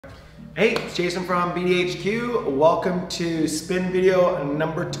Hey, it's Jason from BDHQ. Welcome to spin video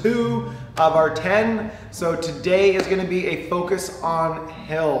number 2 of our 10. So today is going to be a focus on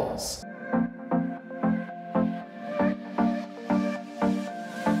hills.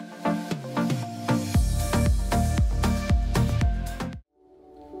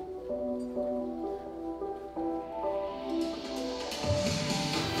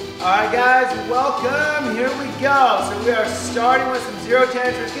 Alright guys, welcome. Here we go. So we are starting with some zero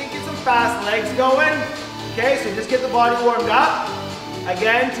tension. We're just going to get some fast legs going. Okay, so just get the body warmed up.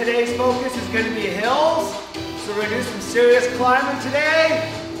 Again, today's focus is going to be hills. So we're going to do some serious climbing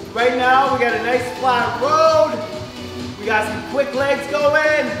today. Right now we got a nice flat road. We got some quick legs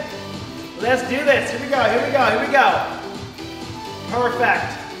going. Let's do this. Here we go, here we go, here we go.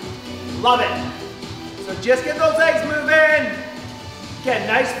 Perfect. Love it. So just get those legs moving. Again,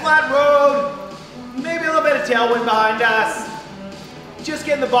 nice flat road, maybe a little bit of tailwind behind us. Just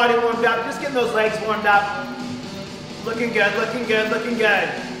getting the body warmed up, just getting those legs warmed up. Looking good, looking good, looking good.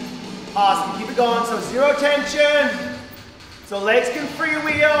 Awesome, keep it going. So zero tension, so legs can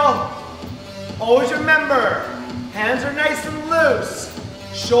freewheel. Always remember, hands are nice and loose.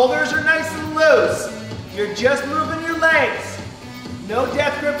 Shoulders are nice and loose. You're just moving your legs. No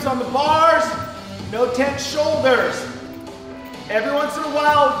death grips on the bars, no tense shoulders. Every once in a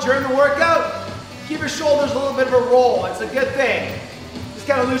while during the workout, give your shoulders a little bit of a roll. It's a good thing. Just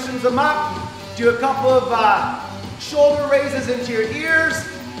kind of loosens them up. Do a couple of shoulder raises into your ears.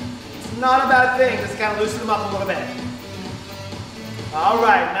 It's not a bad thing. Just kind of loosen them up a little bit. All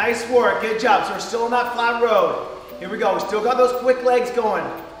right, nice work. Good job. So we're still on that flat road. Here we go. We still got those quick legs going.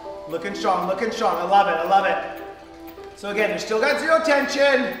 Looking strong, looking strong. I love it, I love it. So again, you still got zero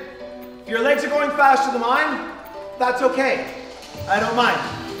tension. If your legs are going faster than mine, that's okay. I don't mind.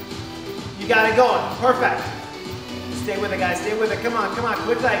 You got it going. Perfect. Stay with it, guys. Stay with it. Come on, come on.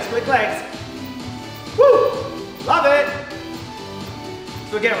 Quick legs, quick legs. Woo! Love it.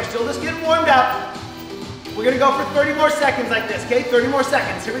 So again, we're still just getting warmed up. We're going to go for 30 more seconds like this, okay? 30 more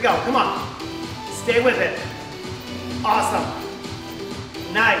seconds. Here we go. Come on. Stay with it. Awesome.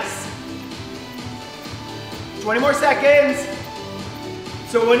 Nice. 20 more seconds.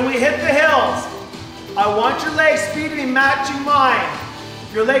 So when we hit the hills, I want your leg speed to be matching mine.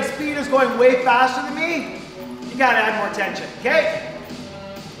 If your leg speed is going way faster than me, you gotta add more tension, okay?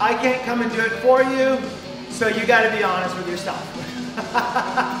 I can't come and do it for you, so you gotta be honest with yourself.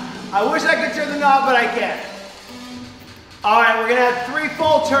 I wish I could turn the knob, but I can't. All right, we're gonna add 3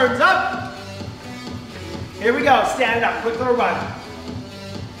 full turns up. Here we go, stand up, quick little run.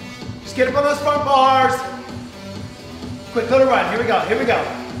 Just get up on those front bars. Quick little run, here we go, here we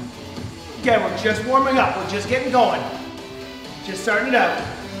go. Again, we're just warming up. We're just getting going. Just starting it out.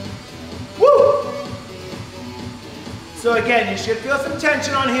 Woo! So again, you should feel some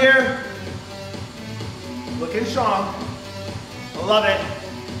tension on here. Looking strong. I love it.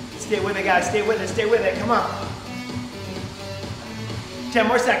 Stay with it, guys. Stay with it. Stay with it. Come on. 10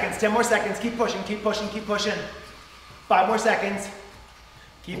 more seconds. 10 more seconds. Keep pushing. Keep pushing. Keep pushing. 5 more seconds.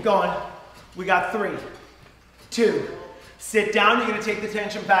 Keep going. We got 3, 2. Sit down. You're going to take the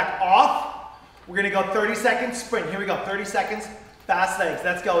tension back off. We're going to go 30 seconds sprint. Here we go. 30 seconds. Fast legs.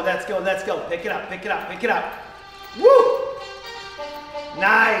 Let's go. Let's go. Let's go. Pick it up. Pick it up. Pick it up. Woo!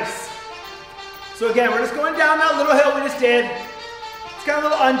 Nice. So again, we're just going down that little hill we just did. It's got a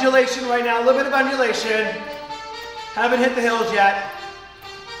little undulation right now. A little bit of undulation. Haven't hit the hills yet.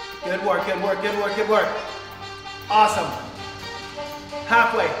 Good work. Good work. Good work. Good work. Awesome.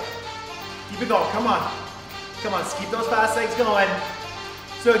 Halfway. Keep it going. Come on. Come on, keep those fast legs going.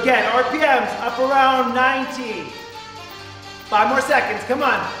 So again, RPMs up around 90. 5 more seconds, come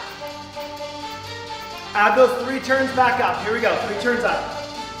on. Add those 3 turns back up. Here we go, 3 turns up.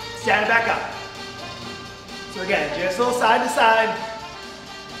 Stand back up. So again, just a little side to side.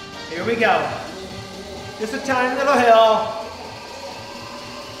 Here we go. Just a tiny little hill.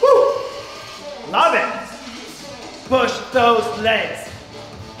 Woo! Love it. Push those legs.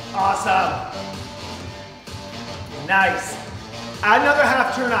 Awesome. Nice. Add another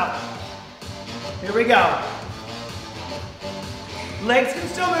half turn up. Here we go. Legs can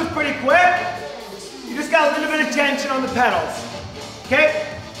still move pretty quick. You just got a little bit of tension on the pedals. Okay?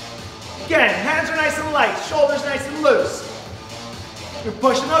 Again, hands are nice and light, shoulders nice and loose. You're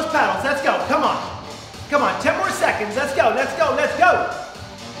pushing those pedals. Let's go. Come on. Come on. 10 more seconds. Let's go. Let's go. Let's go.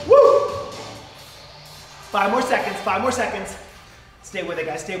 Woo! 5 more seconds. 5 more seconds. Stay with it,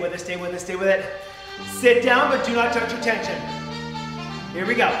 guys. Stay with it. Stay with it. Stay with it. Sit down, but do not touch your tension. Here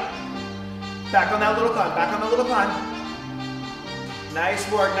we go. Back on that little climb, back on that little climb. Nice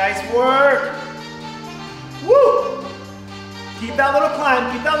work, nice work. Woo! Keep that little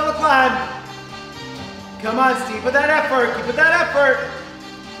climb, keep that little climb. climb. Come on, Steve, with that effort. Keep with that effort.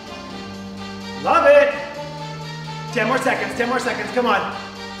 Love it. 10 more seconds, 10 more seconds. Come on.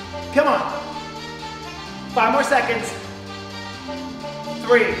 Come on. 5 more seconds.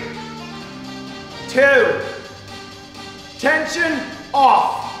 3, 2, tension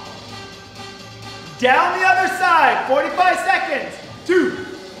off. Down the other side, 45 seconds. 2,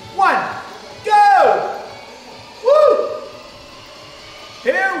 1, go. Woo!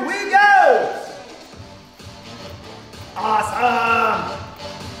 Here we go. Awesome.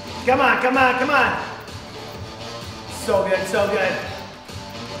 Come on, come on, come on. So good, so good.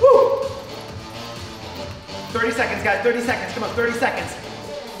 Woo! 30 seconds, guys, 30 seconds. Come on, 30 seconds.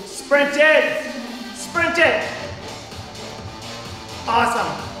 Sprint it. Sprint it.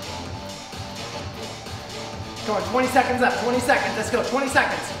 Awesome. Come on, 20 seconds left, 20 seconds. Let's go, 20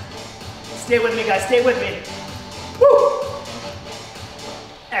 seconds. Stay with me, guys, stay with me. Woo!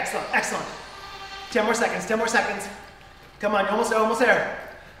 Excellent, excellent. 10 more seconds, 10 more seconds. Come on, you're almost there, almost there.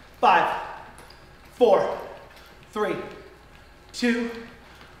 5, 4, 3, 2,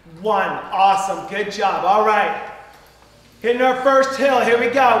 1. Awesome, good job. All right. Hitting our first hill, here we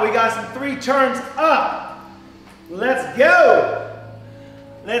go. We got some 3 turns up. Let's go.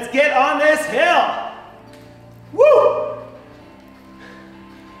 Let's get on this hill. Woo!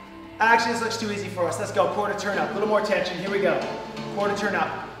 Actually, this looks too easy for us. Let's go, quarter turn up. A little more tension, here we go. Quarter turn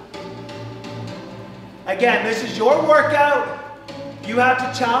up. Again, this is your workout. You have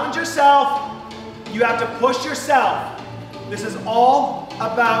to challenge yourself. You have to push yourself. This is all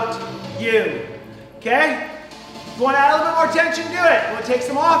about you. Okay? If you want to add a little bit more tension, do it. You want to take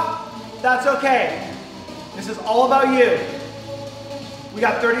some off? That's okay. This is all about you. We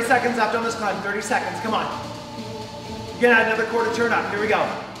got 30 seconds left on this climb. 30 seconds. Come on. We're going to add another quarter turn up. Here we go.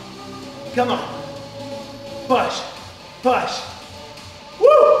 Come on. Push. Push. Woo!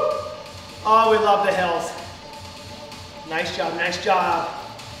 Oh, we love the hills. Nice job, nice job.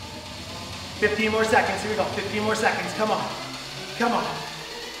 15 more seconds, here we go, 15 more seconds, come on. Come on.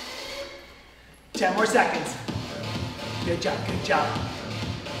 10 more seconds. Good job, good job.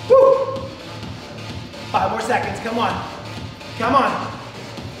 Woo! 5 more seconds, come on. Come on.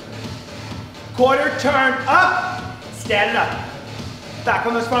 Quarter turn up, stand it up. Back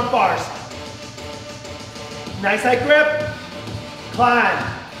on those front bars. Nice high grip. Climb,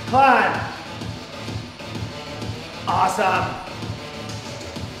 climb. Awesome.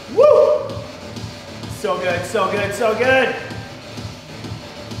 Woo! So good, so good, so good.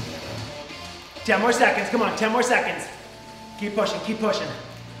 10 more seconds, come on, 10 more seconds. Keep pushing, keep pushing.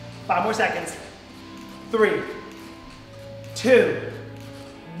 5 more seconds. 3, 2,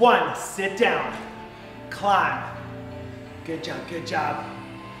 1, sit down. Climb. Good job, good job.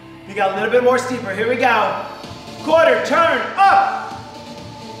 You got a little bit more steeper, here we go. Quarter turn up.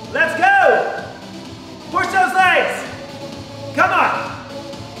 Let's go. Push those legs. Come on.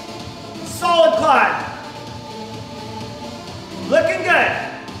 Solid climb. Looking good.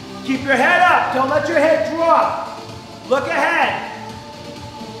 Keep your head up. Don't let your head drop. Look ahead.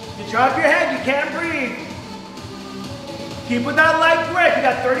 If you drop your head, you can't breathe. Keep with that light grip. You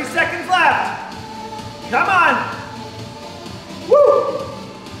got 30 seconds left. Come on. Woo.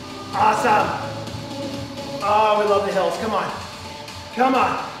 Awesome. Oh, we love the hills. Come on. Come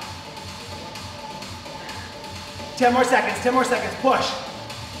on. 10 more seconds, 10 more seconds. Push.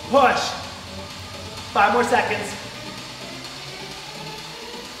 Push. 5 more seconds.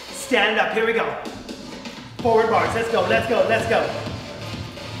 Stand up. Here we go. Forward bars. Let's go, let's go, let's go.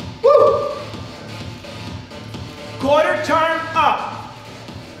 Woo! Quarter turn up.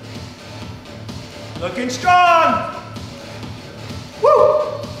 Looking strong. Woo!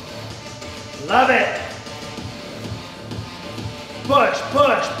 Love it. Push,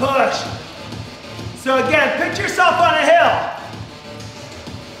 push, push. So again, picture yourself on a hill.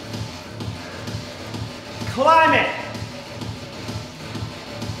 Climb it.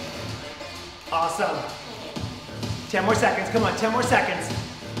 Awesome. 10 more seconds, come on, 10 more seconds.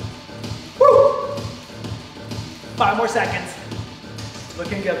 Woo! 5 more seconds.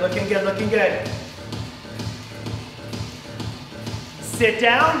 Looking good, looking good, looking good. Sit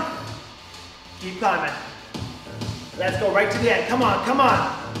down. Keep climbing. Let's go right to the end. Come on, come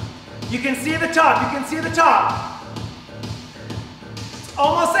on. You can see the top, you can see the top. It's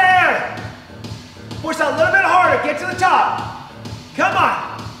almost there. Push a little bit harder, get to the top. Come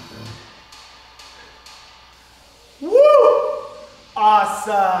on. Woo!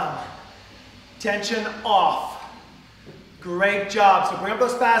 Awesome. Tension off. Great job. So bring up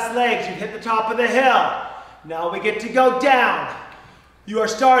those fast legs. You hit the top of the hill. Now we get to go down. You are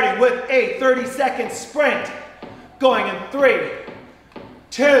starting with a 30-second sprint. Going in 3,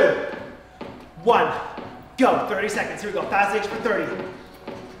 2, 1, go. 30 seconds, here we go, fast H for 30.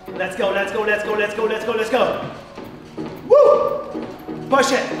 Let's go, let's go, let's go, let's go, let's go, let's go. Woo!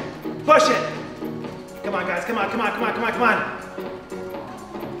 Push it, push it. Come on guys, come on, come on, come on, come on, come on.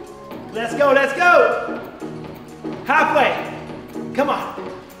 Let's go, let's go. Halfway, come on,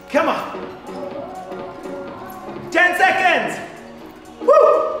 come on. 10 seconds.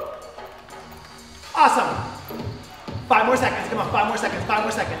 Woo! Awesome. 5 more seconds, come on, 5 more seconds, 5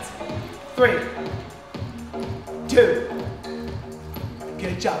 more seconds. 3, 2,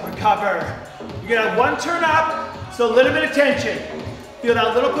 good job, recover. You're gonna have one turn up, so a little bit of tension. Feel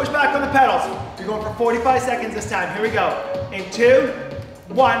that little push back on the pedals. You're going for 45 seconds this time, here we go. In 2,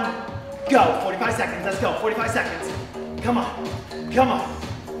 1, go. 45 seconds, let's go, 45 seconds. Come on, come on,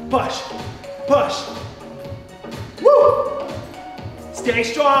 push, push. Woo! Stay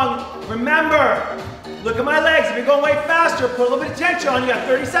strong, remember, look at my legs. If you're going way faster, put a little bit of tension on. You got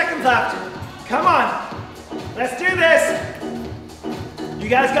 30 seconds left. Come on. Let's do this. You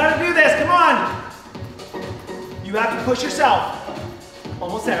guys got to do this. Come on. You have to push yourself.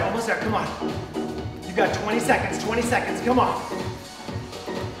 Almost there. Almost there. Come on. You got 20 seconds. 20 seconds. Come on.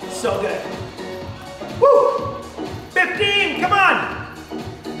 So good. Woo! 15. Come on.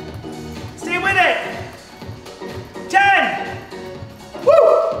 Stay with it. 10.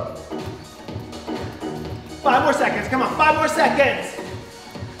 Woo! 5 more seconds, come on, 5 more seconds.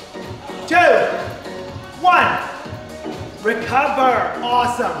 2, 1, recover,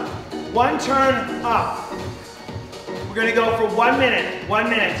 awesome. One turn up. We're gonna go for 1 minute, 1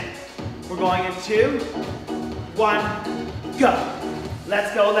 minute. We're going in 2, 1, go.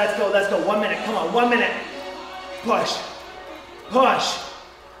 Let's go, let's go, let's go. 1 minute, come on, 1 minute. Push, push.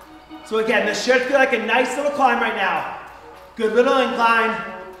 So again, this should feel like a nice little climb right now. Good little incline.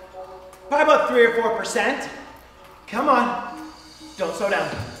 Probably about 3 or 4%. Come on. Don't slow down.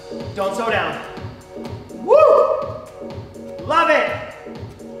 Don't slow down. Woo! Love it.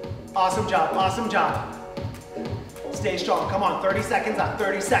 Awesome job. Awesome job. Stay strong. Come on. 30 seconds up.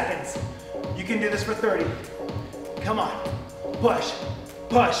 30 seconds. You can do this for 30. Come on. Push.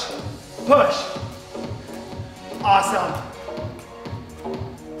 Push. Push. Awesome.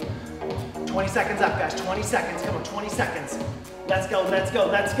 20 seconds up, guys. 20 seconds. Come on. 20 seconds. Let's go. Let's go.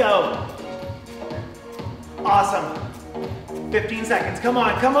 Let's go. Awesome. 15 seconds. Come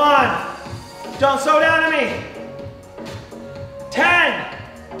on, come on. Don't slow down on me. 10.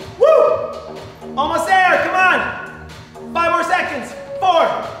 Woo! Almost there. Come on. 5 more seconds.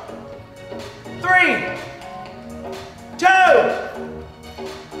 4, 3,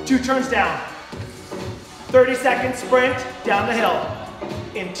 2. 2 turns down. 30 seconds sprint down the hill.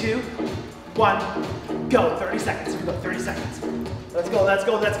 In 2, 1, go. 30 seconds. Here we go. 30 seconds. Let's go, let's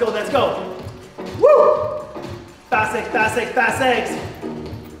go, let's go, let's go. Woo! Fast legs, fast legs, fast legs.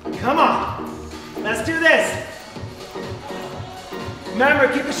 Come on. Let's do this. Remember,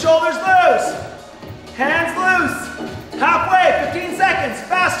 keep the shoulders loose. Hands loose. Halfway, 15 seconds,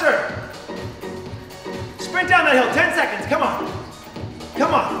 faster. Sprint down that hill, 10 seconds, come on.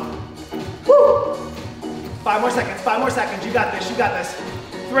 Come on. Woo! 5 more seconds, 5 more seconds. You got this, you got this.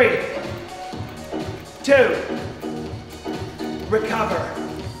 3, 2, recover.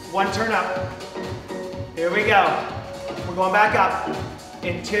 1 turn up. Here we go. We're going back up.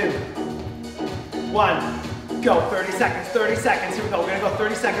 In 2, 1, go. 30 seconds, 30 seconds. Here we go. We're gonna go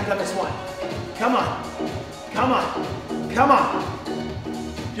 30 seconds on this one. Come on, come on, come on.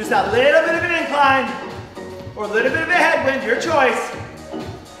 Just that little bit of an incline or a little bit of a headwind, your choice.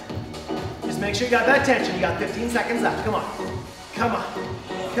 Just make sure you got that tension. You got 15 seconds left. Come on, come on,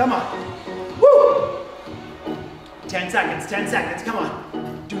 come on. Woo! 10 seconds, 10 seconds, come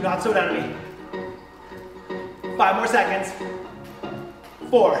on. Do not slow down on me. 5 more seconds.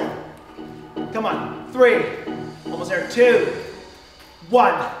 4. Come on. 3. Almost there. 2,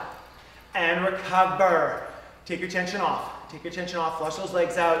 1. And recover. Take your tension off. Take your tension off. Flush those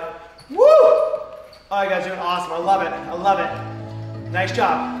legs out. Woo! Oh, you guys are doing awesome. I love it. I love it. Nice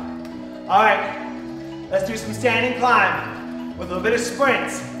job. All right. Let's do some standing climb with a little bit of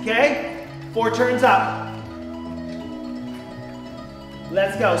sprints. Okay? 4 turns up.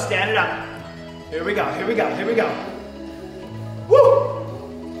 Let's go. Stand it up. Here we go. Here we go. Here we go. Woo!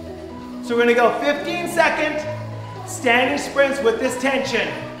 So we're going to go 15-second standing sprints with this tension.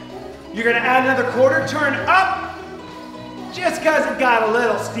 You're going to add another quarter turn up just because it got a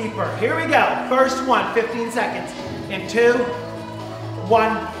little steeper. Here we go. First one, 15 seconds. In 2,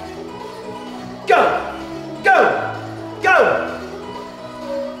 1, go. Go. Go.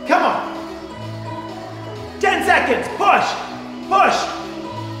 Come on. 10 seconds. Push. Push.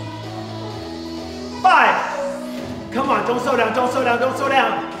 5. Come on. don't slow down, don't slow down, don't slow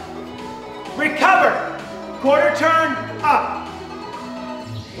down. Recover, quarter turn, up.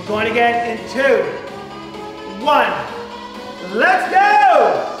 We're going again in 2, 1. Let's go!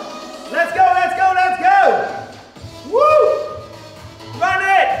 Let's go, let's go, let's go! Woo! Run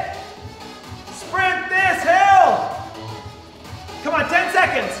it! Sprint this hill! Come on, 10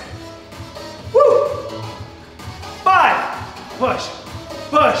 seconds. Woo! 5, push,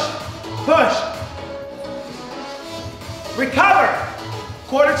 push, push. Recover,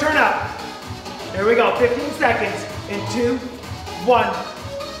 quarter turn up. Here we go, 15 seconds. In 2, 1,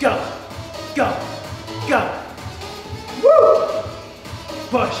 go, go, go. Woo!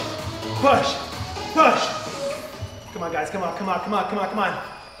 Push, push, push. Come on, guys, come on, come on, come on, come on, come on.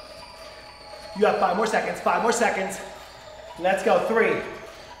 You have 5 more seconds, 5 more seconds. Let's go, 3,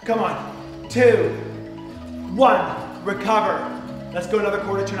 come on, 2, 1, recover. Let's go another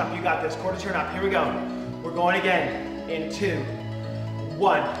quarter turn up, you got this, quarter turn up, here we go. We're going again, in 2,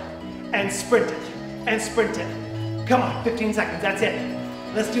 1, and sprint it, and sprint it. Come on, 15 seconds, that's it.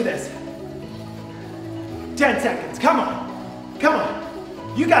 Let's do this. 10 seconds, come on, come on.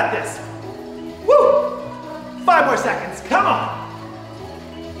 You got this. Woo! 5 more seconds, come on.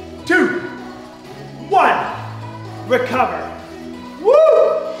 2, 1, recover. Woo!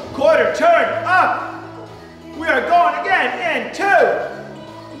 Quarter turn up. We are going again in 2,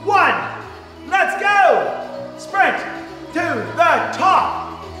 1. Let's go. Sprint to the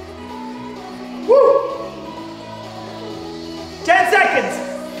top. Woo! 10 seconds.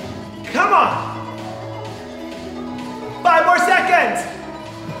 Come on. 5 more seconds.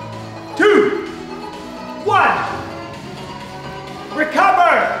 2, 1.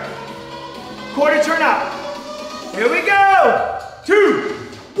 Recover. Quarter turn up. Here we go. 2,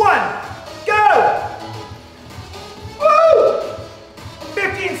 1, go. Woo!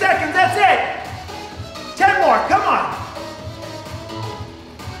 15 seconds, that's it. 10 more, come on.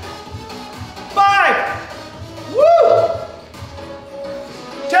 5. Woo!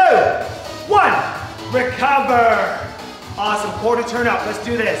 2, 1. Recover. Awesome, quarter turn up, let's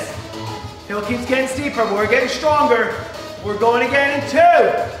do this. Hill keeps getting steeper, but we're getting stronger. We're going again in 2,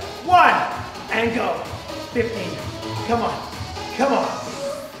 1, and go. 15, come on, come on.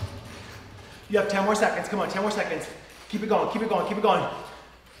 You have 10 more seconds, come on, 10 more seconds. Keep it going, keep it going, keep it going.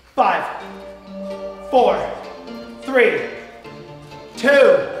 5, 4, 3,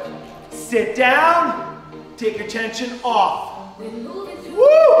 2, sit down, take your tension off. Woo!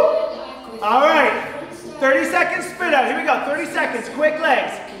 All right, 30 seconds spit out, here we go, 30 seconds, quick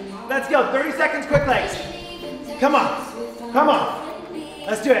legs. Let's go, 30 seconds, quick legs. Come on, come on,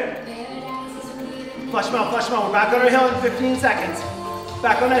 let's do it. Flush them out, we're back on our hill in 15 seconds.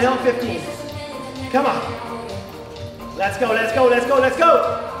 Back on that hill in 15. Come on. Let's go, let's go, let's go, let's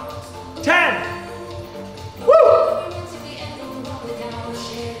go. 10. Woo!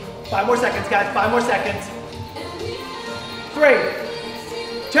 5 more seconds, guys, 5 more seconds. 3,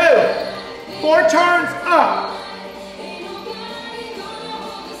 2, 4 turns up.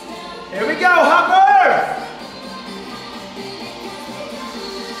 Here we go, hover.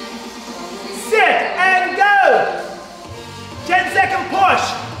 Sit and go. 10-second push.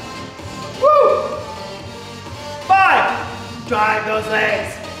 Woo! 5. Drive those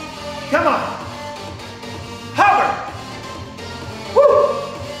legs. Come on. Hover. Woo!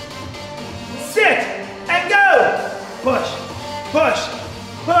 Sit and go. Push, push,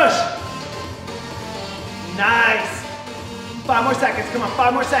 push. Nice. 5 more seconds. Come on,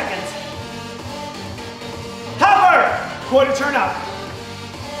 5 more seconds. Hover. Quarter turn up.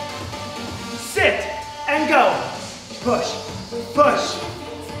 Sit and go. Push, push.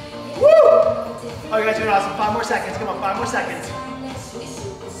 Woo! Oh, you guys are doing awesome. 5 more seconds. Come on, 5 more seconds.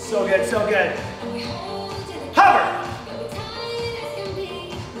 So good, so good. Hover.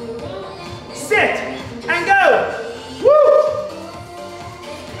 Sit and go. Woo!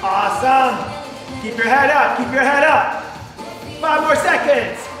 Awesome. Keep your head up, keep your head up. 5 more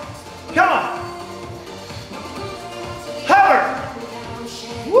seconds. Come on. Hover.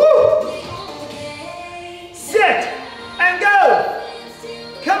 Woo! Sit and go.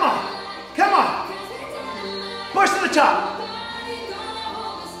 Come on, come on. Push to the top.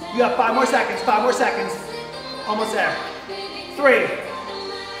 You got 5 more seconds, 5 more seconds. Almost there. 3,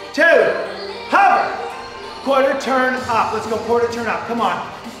 2, hover. Quarter turn up. Let's go, quarter turn up. Come on.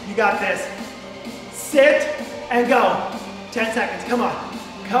 You got this. Sit and go. 10 seconds. Come on.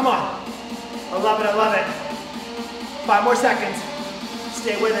 Come on. I love it, I love it. 5 more seconds.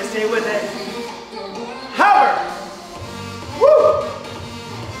 Stay with it, stay with it. Hover. Woo!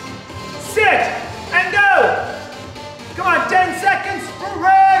 Sit and go. Come on, 10 seconds,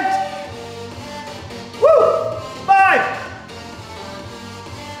 sprint. Woo! 5,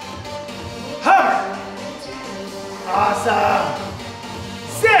 Awesome.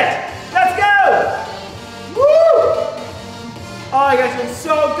 Sit. Let's go. Woo. Oh, you guys are doing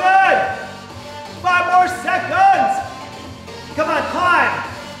so good. 5 more seconds. Come on, climb.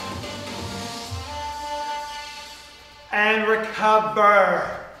 And recover.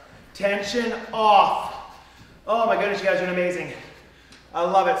 Tension off. Oh my goodness, you guys are doing amazing. I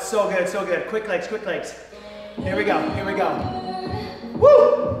love it. So good, so good. Quick legs, quick legs. Here we go, here we go.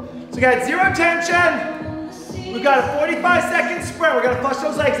 Woo! So we got 0 tension. We've got a 45-second sprint. We're gonna flush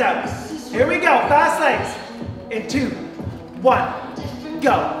those legs out. Here we go, fast legs. In 2, 1,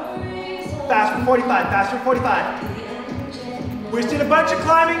 go. Fast for 45, fast for 45. We just did a bunch of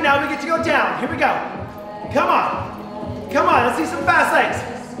climbing, now we get to go down. Here we go. Come on. Come on, let's see some fast legs.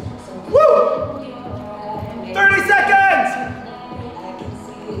 Woo! 30 seconds.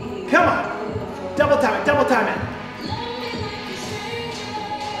 Come on. Double time it, double time it.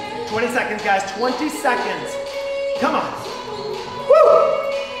 20 seconds, guys, 20 seconds. Come on. Woo!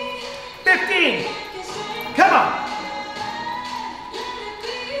 15. Come on.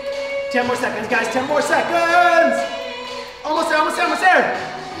 10 more seconds, guys, 10 more seconds. Almost there, almost there, almost there.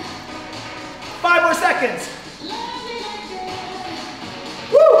 5 more seconds.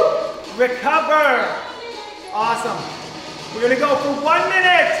 Woo! Recover. Awesome. We're gonna go for 1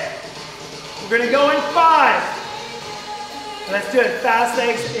 minute. We're gonna go in 5. Let's do it. Fast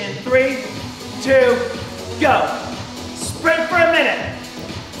legs in 3, 2, go. Sprint for a minute.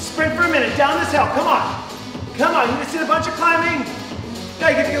 Sprint for a minute. Down this hill. Come on. Come on. You just did a bunch of climbing. Now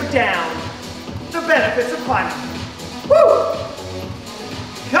you get to go down. The benefits of climbing. Woo!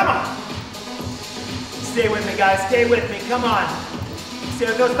 Come on. Stay with me, guys. Stay with me. Come on. Stay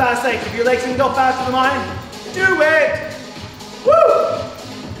with those fast legs. If your legs can go faster than mine, do it. Woo!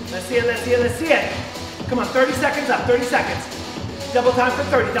 Let's see it. Let's see it. Let's see it. Come on. 30 seconds up. 30 seconds. Double time for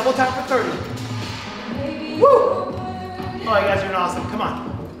 30. Double time for 30. Woo! Oh, you guys are doing awesome. Come on.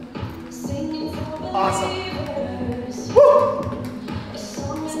 Awesome. Woo!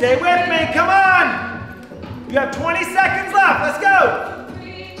 Stay with me. Come on. You have 20 seconds left. Let's go.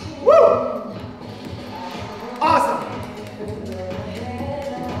 Woo! Awesome.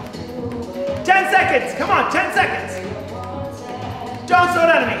 10 seconds. Come on. 10 seconds. Don't slow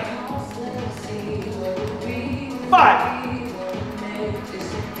down to me. 5,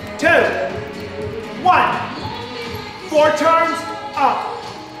 2, 1. 4 turns up.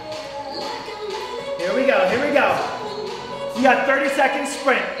 Here we go, here we go. You got 30 seconds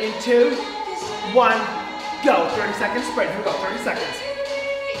sprint in 2, 1, go. 30 seconds sprint, here we go, 30 seconds.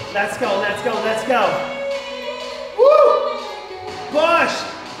 Let's go, let's go, let's go. Woo! Push.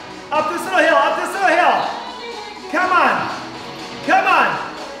 Up this little hill, up this little hill. Come on, come on.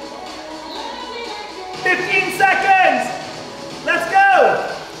 15 seconds. Let's go.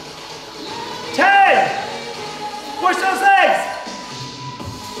 10. Push those legs.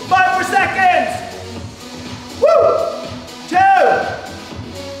 5 more seconds. Woo! 2,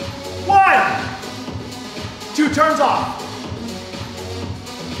 1. 2 turns off.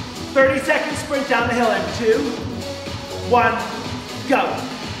 30 second sprint down the hill in 2, 1, go.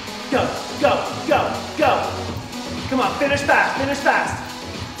 Go, go, go, go. Come on, finish fast, finish fast.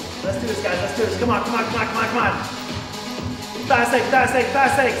 Let's do this, guys, let's do this. Come on, come on, come on, come on, come on. Fast legs, fast legs,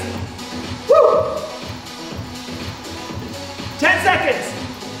 fast legs. Woo! 10 seconds.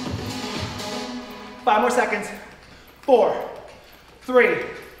 5 more seconds. 4, 3,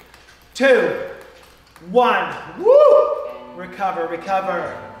 2, 1. Woo! Recover,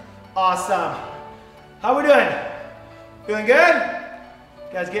 recover. Awesome. How we doing? Feeling good?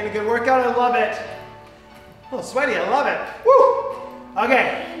 You guys getting a good workout? I love it. A little sweaty, I love it. Woo!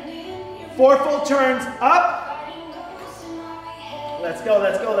 Okay. 4 full turns up. Let's go,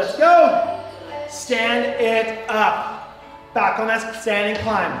 let's go, let's go. Stand it up. Back on that standing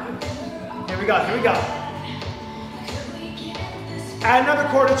climb. Here we go, here we go. Add another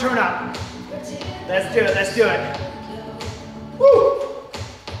quarter turn up. Let's do it, let's do it. Woo!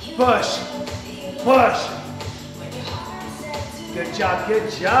 Push, push. Good job,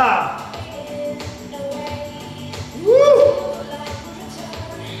 good job. Woo!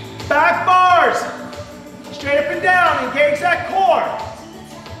 Back bars. Straight up and down, engage that core.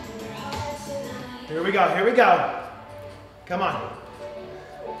 Here we go, here we go. Come on.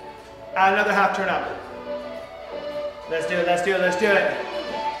 Add another half turn up. Let's do it, let's do it, let's do it.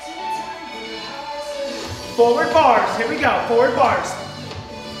 Forward bars, here we go, forward bars.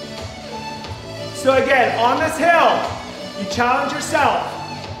 So again, on this hill, you challenge yourself.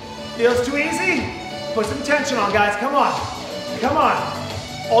 Feels too easy? Put some tension on, guys, come on. Come on.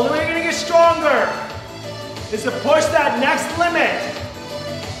 Only way you're gonna get stronger is to push that next limit.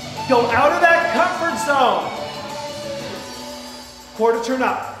 Go out of that comfort zone. Quarter turn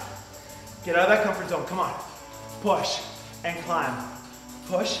up. Get out of that comfort zone, come on. Push and climb.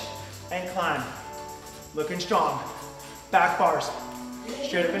 Push and climb. Looking strong. Back bars.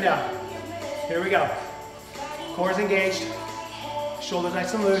 Straight up and down. Here we go. Core is engaged. Shoulders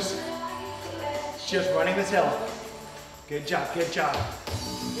nice and loose. Just running this hill. Good job, good job.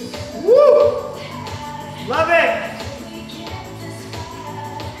 Woo! Love it!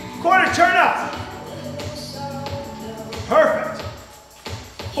 Quarter turn up. Perfect.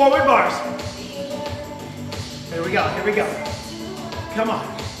 Forward bars. Here we go, here we go. Come on.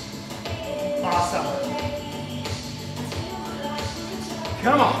 Awesome.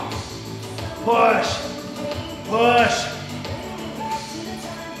 Come on. Push. Push.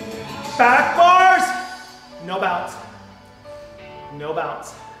 Back bars. No bounce. No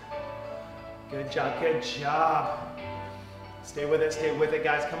bounce. Good job, good job. Stay with it,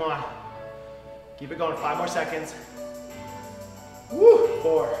 guys. Come on. Keep it going. 5 more seconds. Woo!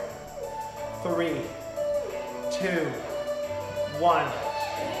 4, 3, 2, 1.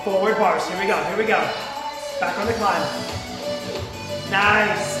 Forward bars. Here we go, here we go. Back on the climb.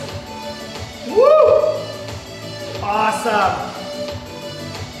 Nice. Woo! Awesome.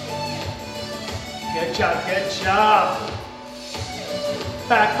 Good job, good job.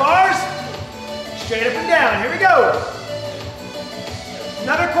 Back bars. Straight up and down. Here we go.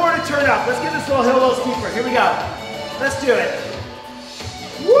 Another quarter turn up. Let's get this little hill a little steeper. Here we go. Let's do it.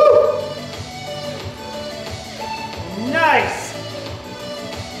 Woo! Nice.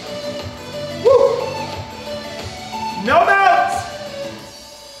 Woo! No bounce.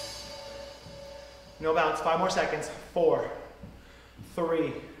 No bounce. 5 more seconds. 4,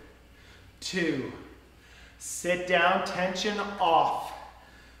 3, 2. Sit down. Tension off.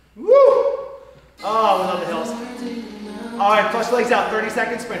 Woo! Oh, we love the hills. All right, flush the legs out. 30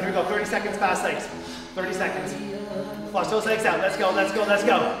 seconds sprint. Here we go. 30 seconds fast legs. 30 seconds. Flush those legs out. Let's go, let's go, let's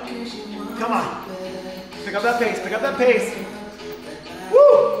go. Come on. Pick up that pace, pick up that pace.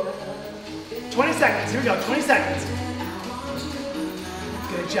 Woo! 20 seconds. Here we go. 20 seconds.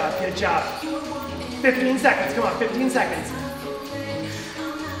 Good job, good job. 15 seconds. Come on, 15 seconds.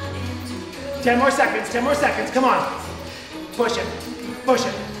 10 more seconds, 10 more seconds. Come on. Push it, push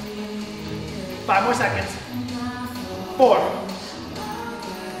it. 5 more seconds. 4,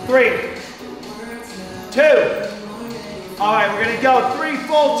 3, 2. All right, we're gonna go 3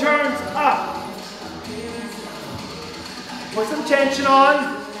 full turns up. Put some tension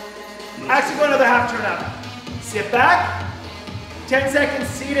on. Actually go another half turn up. Sit back. 10 seconds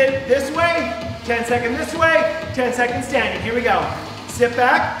seated this way. 10 seconds this way. 10 seconds standing. Here we go. Sit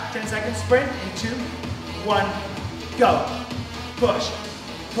back. 10 seconds sprint. In 2, 1, go. Push,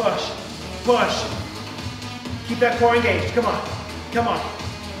 push, push. Keep that core engaged. Come on. Come on.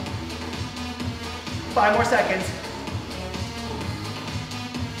 5 more seconds.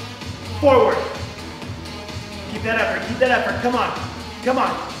 Forward. Keep that effort. Keep that effort. Come on. Come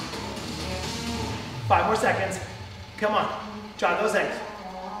on. 5 more seconds. Come on. Jog those legs.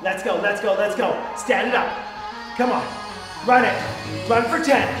 Let's go. Let's go. Let's go. Stand it up. Come on. Run it. Run for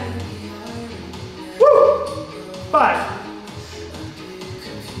 10. Woo! 5.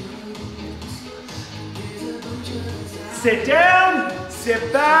 Sit down,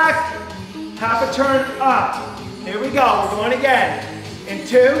 sit back, half a turn up. Here we go, we're going again. In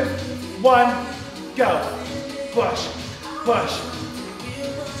 2, 1, go. Push, push.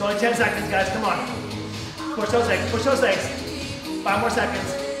 It's only 10 seconds, guys, come on. Push those legs, push those legs. 5 more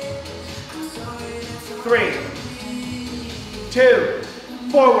seconds. 3, 2,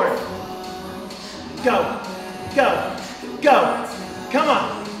 forward. Go, go, go. Come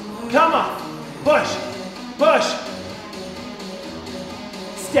on, come on. Push, push.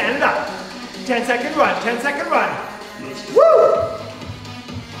 Stand it up. 10-second run, 10-second run. Woo!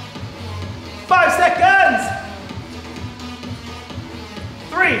 5 seconds.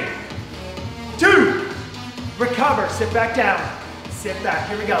 3, 2, recover, sit back down. Sit back,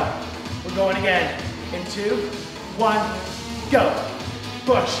 here we go. We're going again. In 2, 1, go.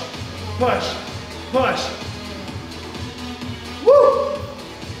 Push, push, push. Woo!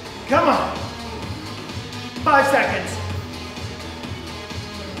 Come on. 5 seconds.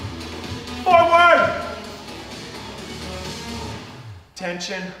 Forward!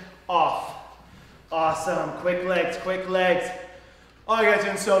 Tension off. Awesome. Quick legs, quick legs. Oh, you guys are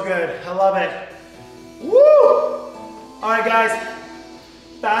doing so good. I love it. Woo! All right, guys.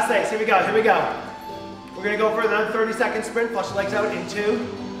 Fast legs. Here we go, here we go. We're going to go for another 30-second sprint. Flush the legs out in 2,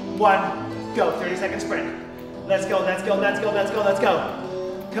 1, go. 30-second sprint. Let's go, let's go, let's go, let's go, let's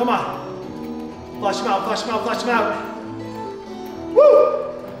go. Come on. Flush them out, flush them out, flush them out. Woo!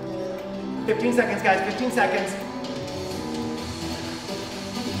 15 seconds, guys, 15 seconds.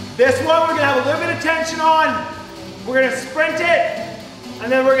 This one we're gonna have a little bit of tension on. We're gonna sprint it,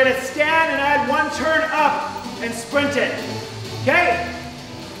 and then we're gonna stand and add one turn up and sprint it, okay?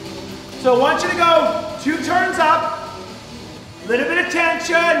 So I want you to go 2 turns up, a little bit of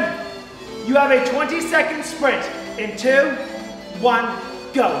tension. You have a 20-second sprint in 2, 1,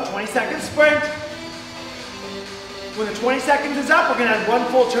 go. 20-second sprint. When the 20 seconds is up, we're gonna add 1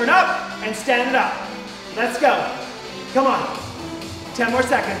 full turn up and stand it up. Let's go. Come on. 10 more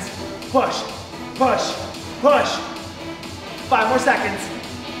seconds. Push, push, push. 5 more seconds.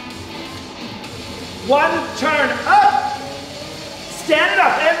 1 turn up. Stand it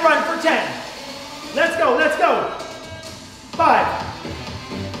up and run for 10. Let's go, let's go. 5.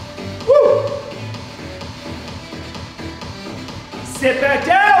 Woo. Sit back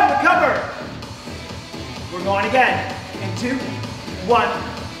down, recover. We're going again. In 2, 1,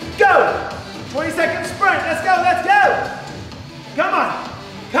 go. 20-second sprint. Let's go, let's go. Come on,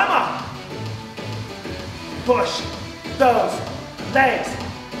 come on. Push those legs.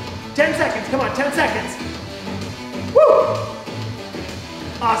 10 seconds, come on, 10 seconds. Woo!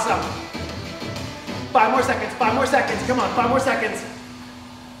 Awesome. 5 more seconds, 5 more seconds. Come on, 5 more seconds.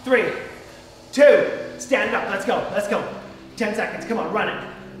 3, 2, stand it up, let's go, let's go. 10 seconds, come on, run it,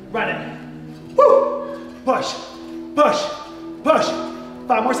 run it. Woo! Push, push, push.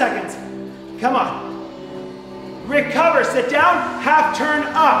 5 more seconds. Come on. Recover, sit down, half turn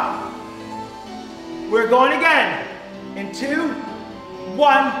up. We're going again. In 2,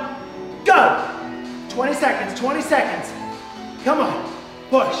 1, go. 20 seconds, 20 seconds. Come on.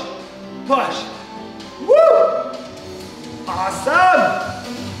 Push, push. Woo! Awesome.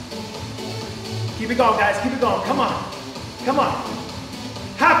 Keep it going, guys, keep it going. Come on, come on.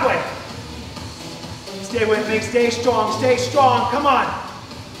 Halfway. Stay with me, stay strong, come on.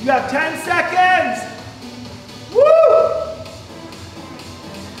 You have 10 seconds. Woo!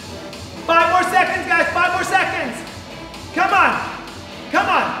 5 more seconds, guys, 5 more seconds. Come on, come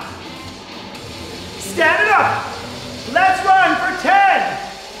on. Stand it up. Let's run for 10.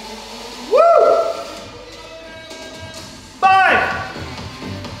 Woo! 5,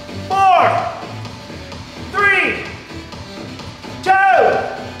 4, 3, 2,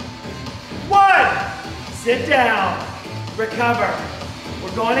 1. Sit down, recover.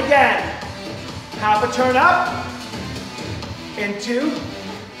 We're going again. Half a turn up. In 2, 1,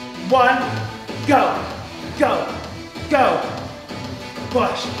 go, go, go.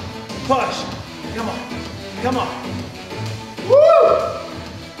 Push, push. Come on, come on. Woo!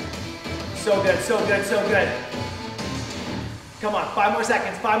 So good, so good, so good. Come on, 5 more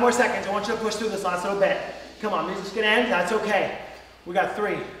seconds, 5 more seconds. I want you to push through this last little bit. Come on, music's gonna end, that's okay. We got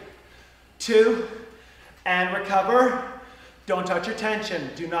 3, 2, and recover. Don't touch your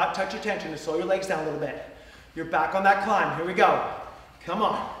tension. Do not touch your tension. Just slow your legs down a little bit. You're back on that climb. Here we go. Come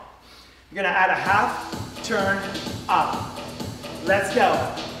on. You're gonna add a half turn up. Let's go.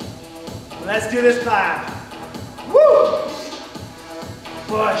 Let's do this climb. Woo!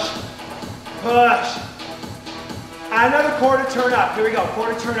 Push, push. Add another quarter turn up. Here we go,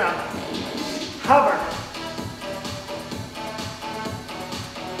 quarter turn up. Hover.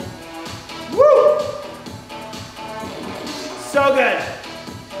 Woo! So good.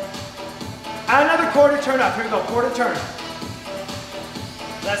 Add another quarter turn up. Here we go, quarter turn.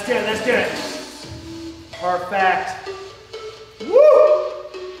 Let's do it, let's do it. Perfect. Woo!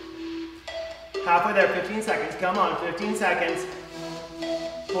 Halfway there, 15 seconds. Come on, 15 seconds.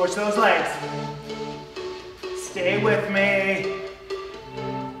 Push those legs. Stay with me.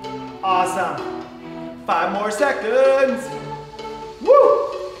 Awesome. 5 more seconds. Woo!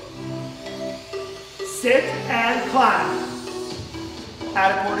 Sit and climb.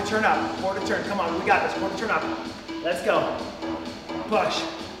 Add a quarter turn up. Quarter turn. Come on, we got this. Quarter turn up. Let's go. Push.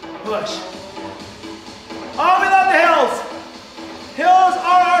 Push. Oh, we love the hills. Hills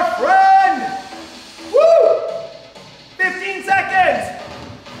are our friend. Woo! 15 seconds.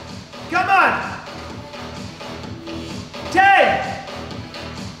 Come on. 10.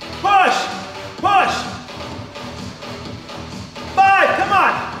 Push. Push. 5. Come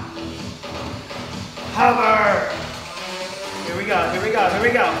on. Hover. Here we go. Here we go. Here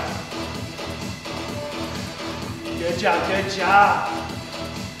we go. Good job. Good job.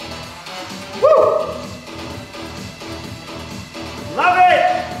 Woo! Love it.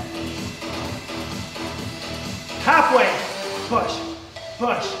 Halfway. Push.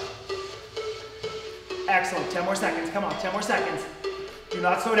 Push. Excellent. 10 more seconds. Come on. 10 more seconds. Do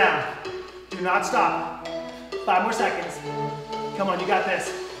not slow down. Do not stop. 5 more seconds. Come on. You got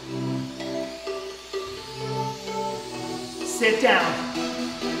this. Sit down.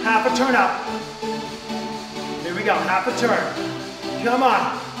 Half a turn up. Here we go. Half a turn. Come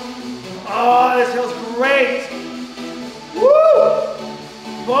on. Oh, this feels great. Woo!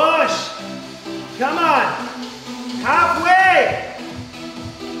 Push. Come on. Halfway.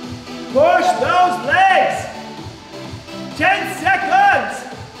 Push those legs. 10 seconds.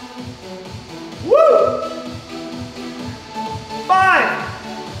 Woo! 5.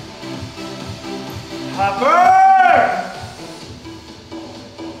 Hopper.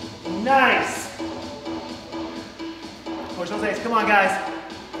 Nice. Push those legs. Come on, guys.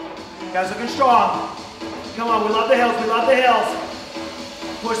 Guys looking strong. Come on, we love the hills. We love the hills.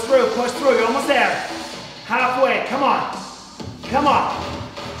 Push through. Push through. You're almost there. Halfway. Come on. Come on.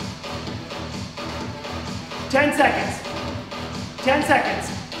 10 seconds. 10 seconds.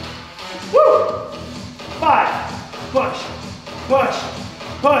 Woo! 5. Push. Push.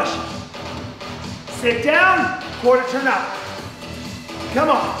 Push. Sit down. Quarter turn up. Come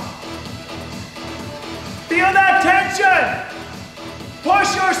on. Feel that tension.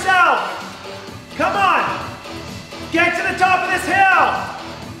 Push yourself. Come on. Get to the top of this hill.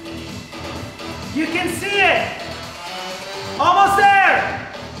 You can see it. Almost there.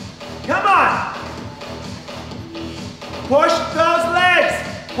 Come on. Push those legs.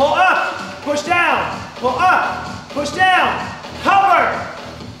 Pull up. Push down. Pull up. Push down. Hover.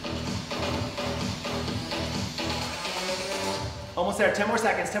 Almost there. 10 more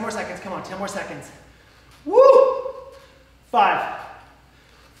seconds. 10 more seconds. Come on. 10 more seconds. Woo! 5,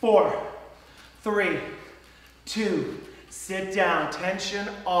 4, 3, 2. Sit down. Tension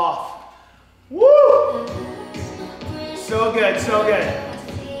off. Woo! So good. So good.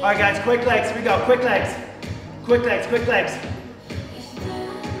 All right, guys. Quick legs. Here we go. Quick legs. Quick legs. Quick legs.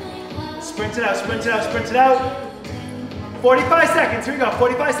 Sprint it out. Sprint it out. Sprint it out. 45 seconds. Here we go.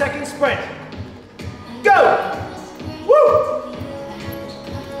 45 seconds sprint. Go! Woo!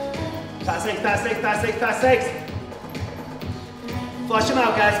 Fast legs, fast legs, fast legs, fast legs. Flush them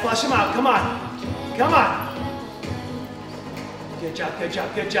out, guys. Flush them out. Come on. Come on. Good job, good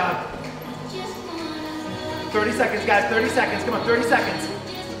job, good job. 30 seconds, guys. 30 seconds. Come on, 30 seconds.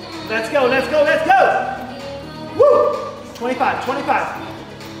 Let's go, let's go, let's go. Woo! 25,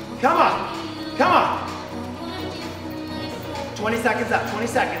 25. Come on. Come on. 20 seconds up, 20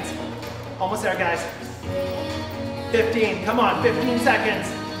 seconds. Almost there, guys. 15, come on, 15 seconds.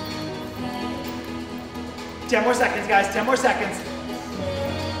 10 more seconds, guys, 10 more seconds.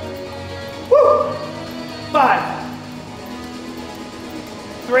 Woo! 5,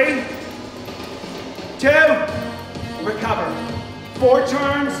 3, 2, recover. 4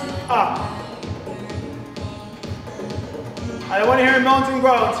 turns up. I don't want to hear moans and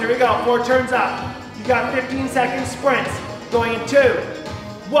groans. Here we go, 4 turns up. You got 15 second sprints. Going in 2, 1,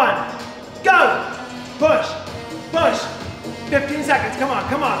 go! Push, push. 15 seconds, come on,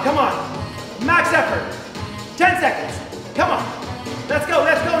 come on, come on. Max effort. 10 seconds. Come on. Let's go,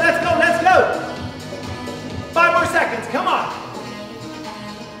 let's go, let's go, let's go. 5 more seconds. Come on.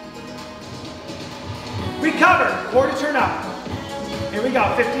 Recover. Quarter turn up. Here we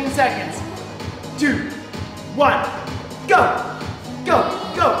go. 15 seconds. 2, 1. Go. Go,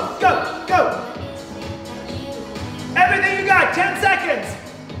 go, go, go. Everything you got. 10 seconds.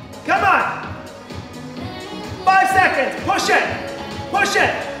 Come on. 5 seconds. Push it. Push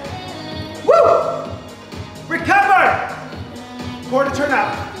it. Woo! Recover! Quarter turn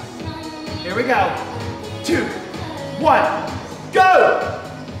up. Here we go. 2, 1, go!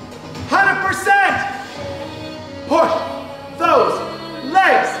 100%! Push those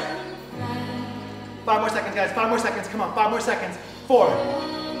legs. 5 more seconds, guys. 5 more seconds. Come on. 5 more seconds. 4,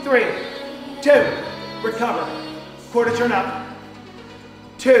 3, 2, recover. Quarter turn up.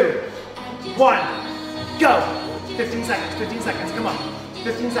 2, 1, go! 15 seconds. 15 seconds. Come on.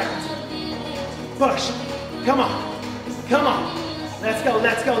 15 seconds. Push. Come on. Come on. Let's go,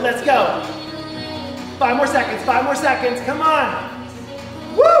 let's go, let's go. 5 more seconds, 5 more seconds. Come on.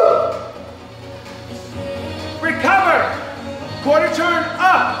 Woo! Recover. Quarter turn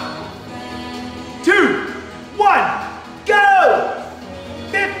up. 2, 1, go.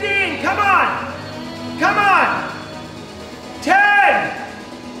 15, come on. Come on. 10.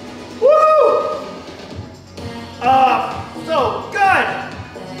 Woo! So good.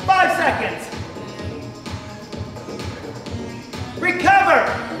 5 seconds. Recover.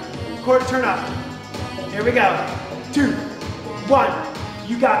 Quarter turn up. Here we go. 2, 1.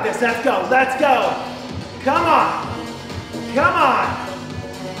 You got this. Let's go. Let's go. Come on. Come on.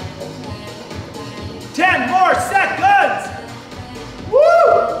 10 more seconds. Woo!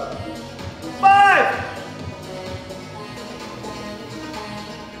 5.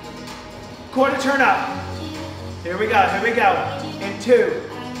 Quarter turn up. Here we go. Here we go. In 2,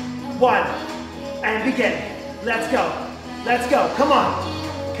 1. And begin. Let's go. Let's go. Come on.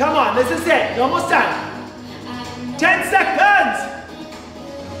 Come on, this is it. You're almost done. 10 seconds.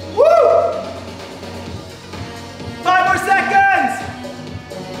 Woo! 5 more seconds.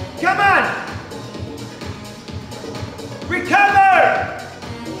 Come on. Recover.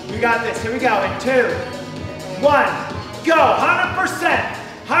 We got this. Here we go. In 2, 1, go. 100%.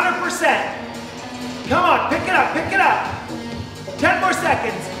 100%. Come on, pick it up, pick it up. 10 more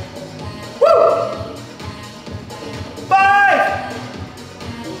seconds. Woo! 5.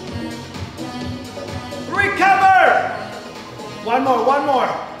 Recover. One more.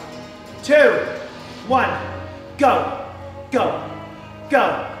 2, 1, go, go,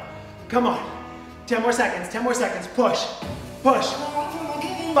 go. Come on. 10 more seconds, 10 more seconds. Push, push.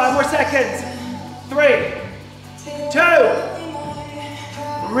 5 more seconds. 3, 2,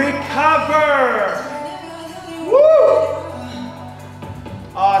 recover. Woo!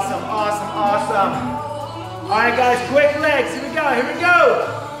 Awesome, awesome, awesome. All right, guys, quick legs. Here we go, here we go.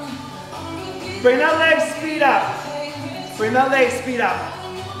 Bring that leg speed up. Bring that leg speed up.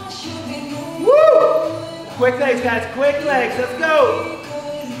 Woo! Quick legs, guys, quick legs. Let's go.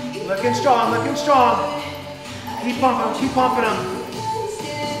 Looking strong, looking strong. Keep pumping them, keep pumping them.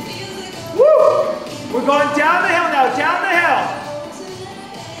 Woo! We're going down the hill now, down the hill.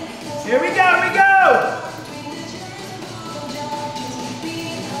 Here we go, here we go.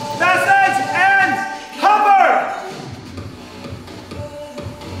 Fast legs and hover.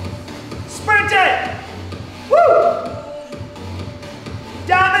 Sprint it. Woo!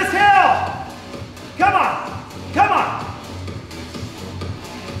 Down this hill. Come on, come on.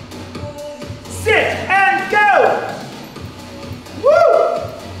 Sit and go. Woo!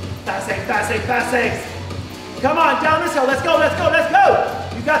 Fast legs, fast legs, fast legs. Come on, down this hill. Let's go, let's go, let's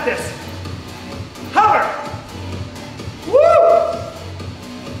go. You got this. Hover. Woo!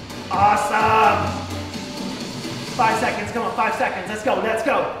 Awesome. 5 seconds, come on, 5 seconds. Let's go, let's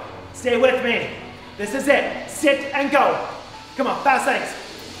go. Stay with me. This is it. Sit and go. Come on, fast legs.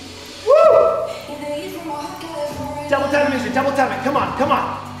 Woo! Double time the music, double time it. Come on, come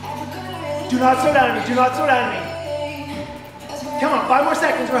on. Do not slow down on me, do not slow down on me. Come on, 5 more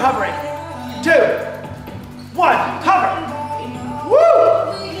seconds, we're hovering. 2, 1, hover.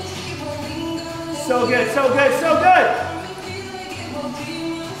 Woo! So good, so good, so good.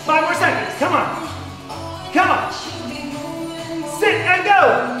 5 more seconds, come on. Come on. Sit and go.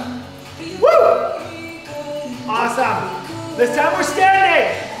 Woo! Awesome. This time we're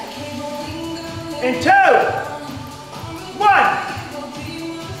standing. In 2, 1,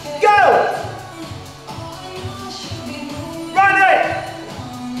 go. Run it.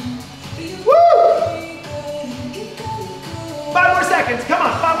 Woo! 5 more seconds, come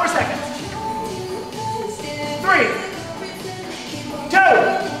on, 5 more seconds. 3, 2,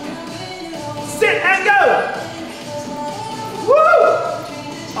 sit and go. Woo!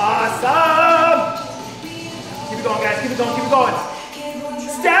 Awesome. Keep it going, guys, keep it going, keep it going.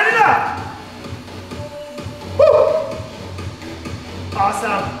 Stand it up. Woo!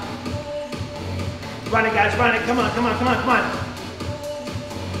 Awesome. Run it, guys, run it. Come on, come on, come on, come on.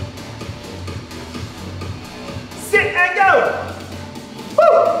 Sit and go.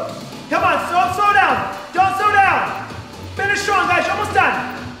 Woo! Come on, slow down. Don't slow down. Finish strong, guys. You're almost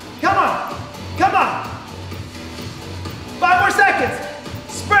done. Come on. Come on. 5 more seconds.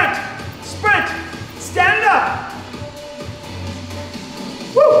 Sprint. Sprint. Stand it up.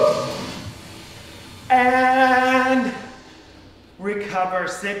 Woo! And recover.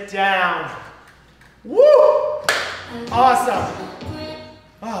 Sit down. Woo! Awesome.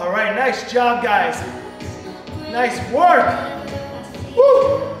 All right, nice job, guys. Nice work.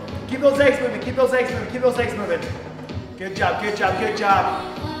 Woo! Keep those legs moving, keep those legs moving, keep those legs moving. Good job, good job, good job.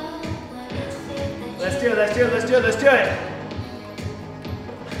 Let's do it, let's do it, let's do it, let's do it.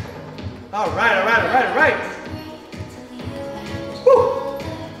 All right, all right, all right, all right. Woo!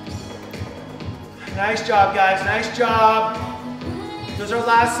 Nice job, guys, nice job. This is our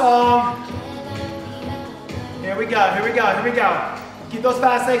last song. Here we go, here we go, here we go. Keep those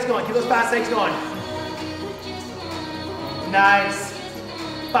fast legs going, keep those fast legs going. Nice.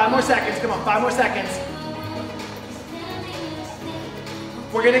 5 more seconds, come on, 5 more seconds.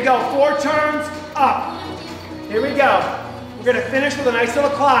 We're gonna go 4 turns up. Here we go. We're gonna finish with a nice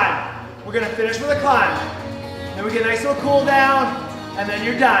little climb. We're gonna finish with a climb. Then we get a nice little cool down, and then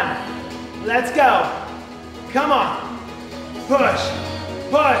you're done. Let's go. Come on. Push,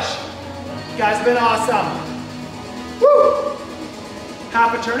 push. You guys have been awesome. Woo!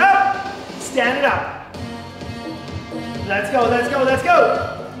 Half a turn up, stand it up. Let's go, let's go, let's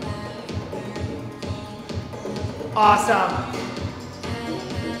go. Awesome.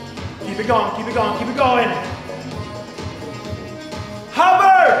 Keep it going, keep it going, keep it going.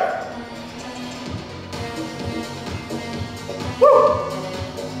 Hover!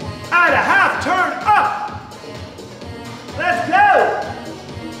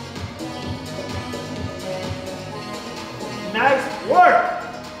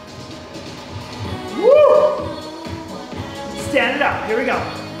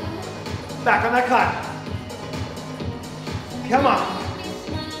 back on that climb. Come on.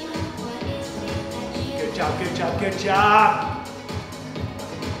 Good job, good job, good job.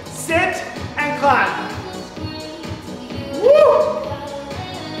 Sit and climb. Woo!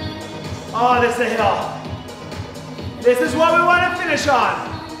 Oh, this is a hill. This is what we want to finish on.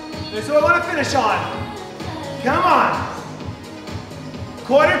 This is what we want to finish on. Come on.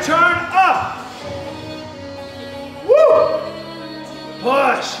 Quarter turn up. Woo!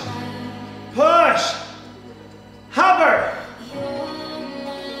 Push. Push. Hover.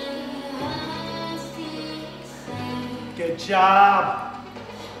 Good job.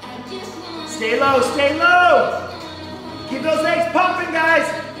 Stay low, stay low. Keep those legs pumping, guys.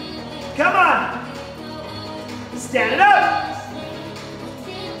 Come on. Stand it up.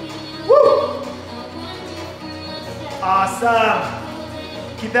 Woo. Awesome.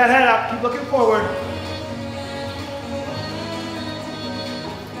 Keep that head up, keep looking forward.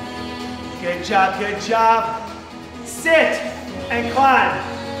 Good job, good job. Sit and climb.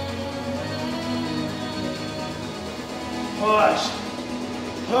 Push,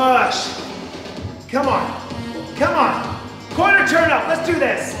 push. Come on, come on. Quarter turn up, let's do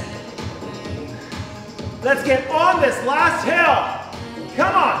this. Let's get on this last hill.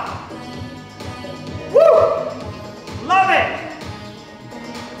 Come on. Woo! Love it.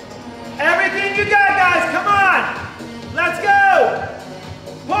 Everything you got, guys, come on. Let's go.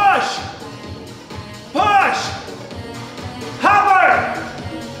 Push. Push. Hover.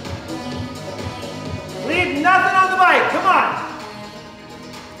 Leave nothing on the bike, come on.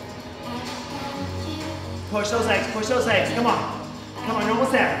 Push those legs, come on. Come on, you're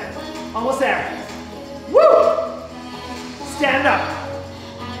almost there. Almost there. Woo! Stand up.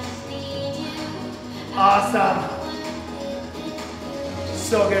 Awesome.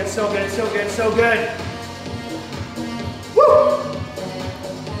 So good, so good, so good, so good. Woo!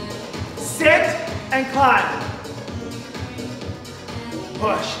 Sit and climb.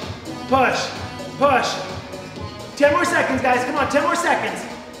 Push, push, push. 10 more seconds, guys. Come on, 10 more seconds.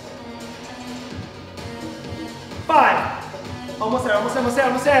 5. Almost there, almost there, almost there,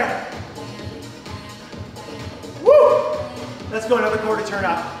 almost there. Woo! Let's go another quarter turn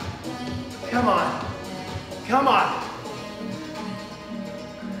up. Come on. Come on.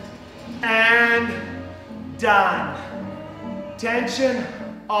 And done. Tension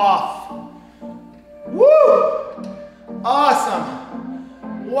off. Woo!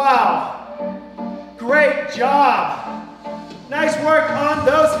 Awesome. Wow. Great job. Nice work on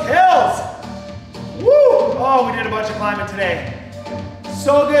those hills. Woo! Oh, we did a bunch of climbing today.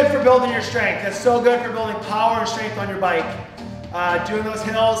 So good for building your strength. It's so good for building power and strength on your bike. Doing those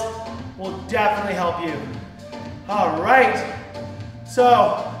hills will definitely help you. All right.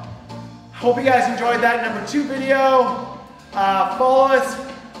 So, hope you guys enjoyed that number 2 video. Follow us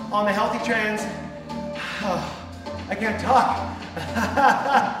on the Healthy Trends. I can't talk.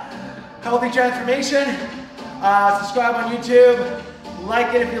 Healthy Transformation. Subscribe on YouTube.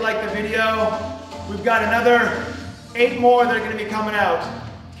 Like it if you like the video. We've got another 8 more that are going to be coming out.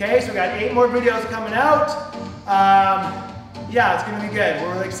 Okay, so we got 8 more videos coming out. Yeah, it's going to be good.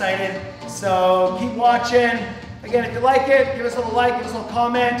 We're really excited. So keep watching. Again, if you like it, give us a little like, give us a little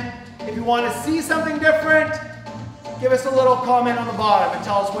comment. If you want to see something different, give us a little comment on the bottom and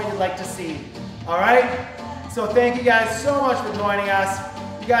tell us what you'd like to see. All right? So thank you guys so much for joining us.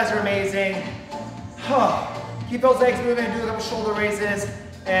 You guys are amazing. Keep those legs moving, do a couple shoulder raises,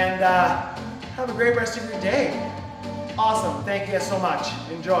 and have a great rest of your day. Awesome. Thank you guys so much.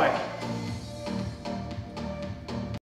 Enjoy.